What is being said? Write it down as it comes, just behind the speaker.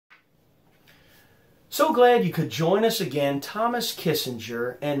So glad you could join us again, Thomas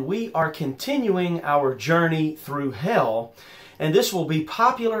Kissinger, and we are continuing our journey through hell, and this will be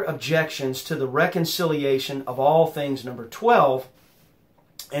popular objections to the reconciliation of all things number 12,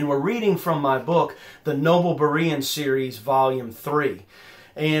 and we're reading from my book, the Noble Berean Series, Volume 3.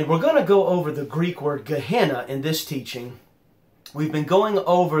 And we're going to go over the Greek word Gehenna in this teaching. We've been going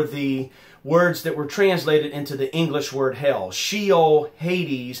over the words that were translated into the English word hell, Sheol,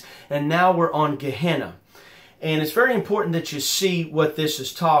 Hades, and now we're on Gehenna. And it's very important that you see what this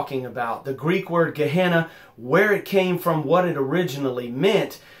is talking about. The Greek word Gehenna, where it came from, what it originally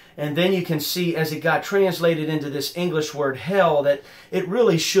meant, and then you can see as it got translated into this English word hell that it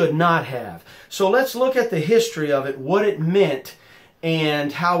really should not have. So let's look at the history of it, what it meant,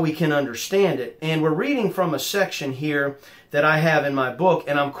 and how we can understand it. And we're reading from a section here that I have in my book,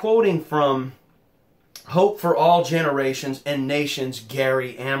 and I'm quoting from Hope for All Generations and Nations,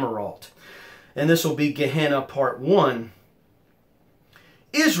 Gary Amirault. And this will be Gehenna Part 1.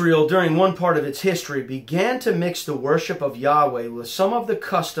 Israel, during one part of its history, began to mix the worship of Yahweh with some of the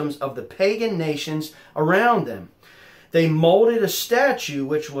customs of the pagan nations around them. They molded a statue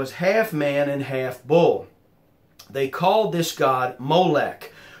which was half man and half bull. They called this god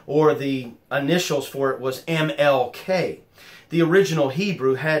Molech, or the initials for it was MLK. The original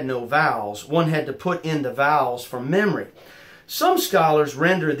Hebrew had no vowels. One had to put in the vowels from memory. Some scholars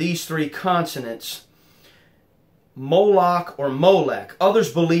render these three consonants Moloch or Molech.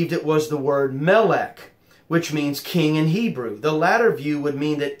 Others believed it was the word Melech, which means king in Hebrew. The latter view would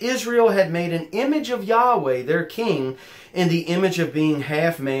mean that Israel had made an image of Yahweh, their king, in the image of being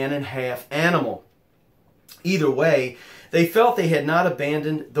half man and half animal. Either way, they felt they had not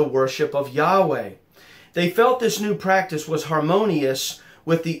abandoned the worship of Yahweh. They felt this new practice was harmonious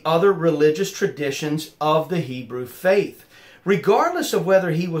with the other religious traditions of the Hebrew faith. Regardless of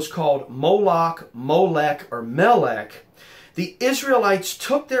whether he was called Moloch, Molech, or Melech, the Israelites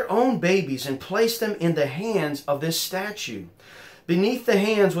took their own babies and placed them in the hands of this statue. Beneath the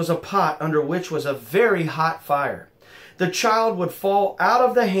hands was a pot under which was a very hot fire. The child would fall out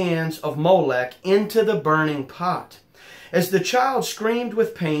of the hands of Molech into the burning pot. As the child screamed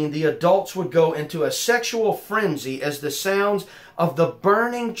with pain, the adults would go into a sexual frenzy as the sounds of the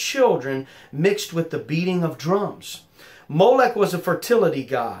burning children mixed with the beating of drums. Molech was a fertility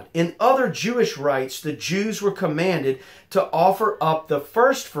god. In other Jewish rites, the Jews were commanded to offer up the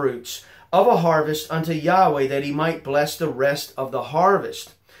first fruits of a harvest unto Yahweh that he might bless the rest of the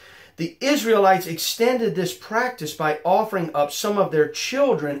harvest. The Israelites extended this practice by offering up some of their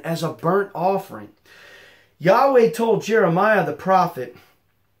children as a burnt offering. Yahweh told Jeremiah the prophet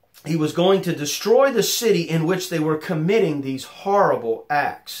he was going to destroy the city in which they were committing these horrible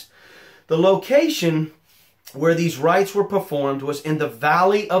acts. The location where these rites were performed was in the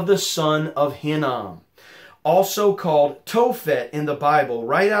valley of the son of Hinnom, also called Tophet in the Bible,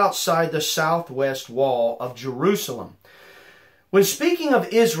 right outside the southwest wall of Jerusalem. When speaking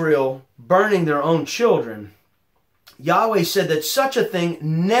of Israel burning their own children, Yahweh said that such a thing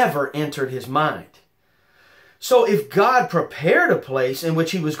never entered his mind. So if God prepared a place in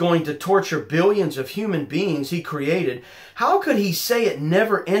which he was going to torture billions of human beings he created, how could he say it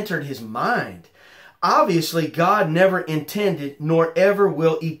never entered his mind? Obviously, God never intended nor ever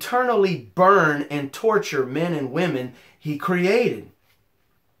will eternally burn and torture men and women he created.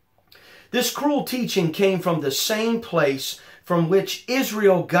 This cruel teaching came from the same place from which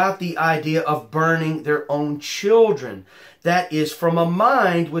Israel got the idea of burning their own children. That is, from a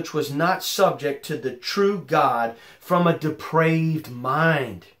mind which was not subject to the true God, from a depraved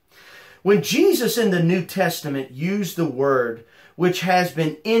mind. When Jesus in the New Testament used the word which has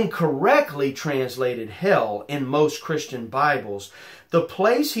been incorrectly translated hell in most Christian Bibles, the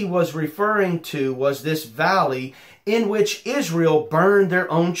place he was referring to was this valley in which Israel burned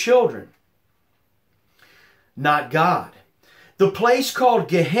their own children, not God. The place called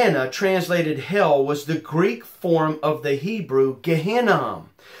Gehenna, translated hell, was the Greek form of the Hebrew Gehinnom.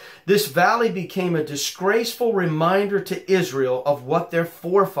 This valley became a disgraceful reminder to Israel of what their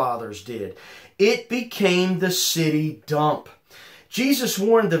forefathers did. It became the city dump. Jesus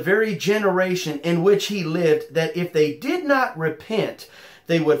warned the very generation in which he lived that if they did not repent,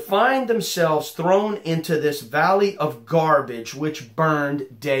 they would find themselves thrown into this valley of garbage which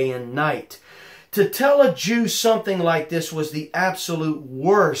burned day and night. To tell a Jew something like this was the absolute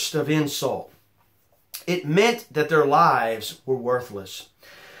worst of insult. It meant that their lives were worthless.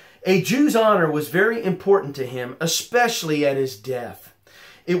 A Jew's honor was very important to him, especially at his death.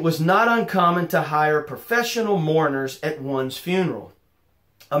 It was not uncommon to hire professional mourners at one's funeral.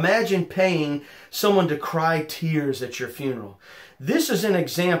 Imagine paying someone to cry tears at your funeral. This is an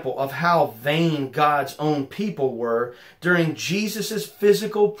example of how vain God's own people were during Jesus'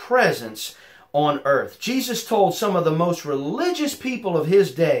 physical presence on earth. Jesus told some of the most religious people of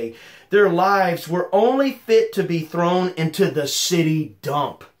his day their lives were only fit to be thrown into the city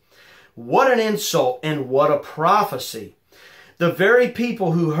dump. What an insult and what a prophecy. The very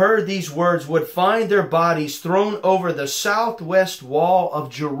people who heard these words would find their bodies thrown over the southwest wall of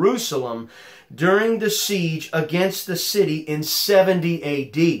Jerusalem during the siege against the city in 70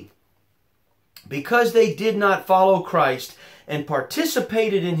 AD. Because they did not follow Christ and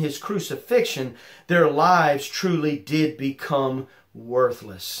participated in his crucifixion, their lives truly did become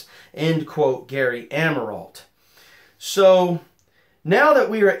worthless. End quote, Gary Amirault. So, now that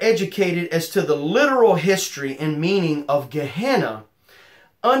we are educated as to the literal history and meaning of Gehenna,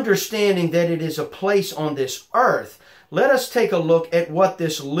 understanding that it is a place on this earth, let us take a look at what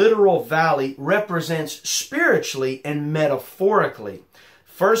this literal valley represents spiritually and metaphorically.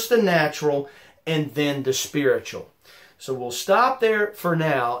 First the natural and then the spiritual. So we'll stop there for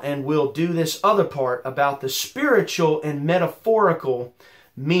now and we'll do this other part about the spiritual and metaphorical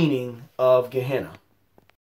meaning of Gehenna.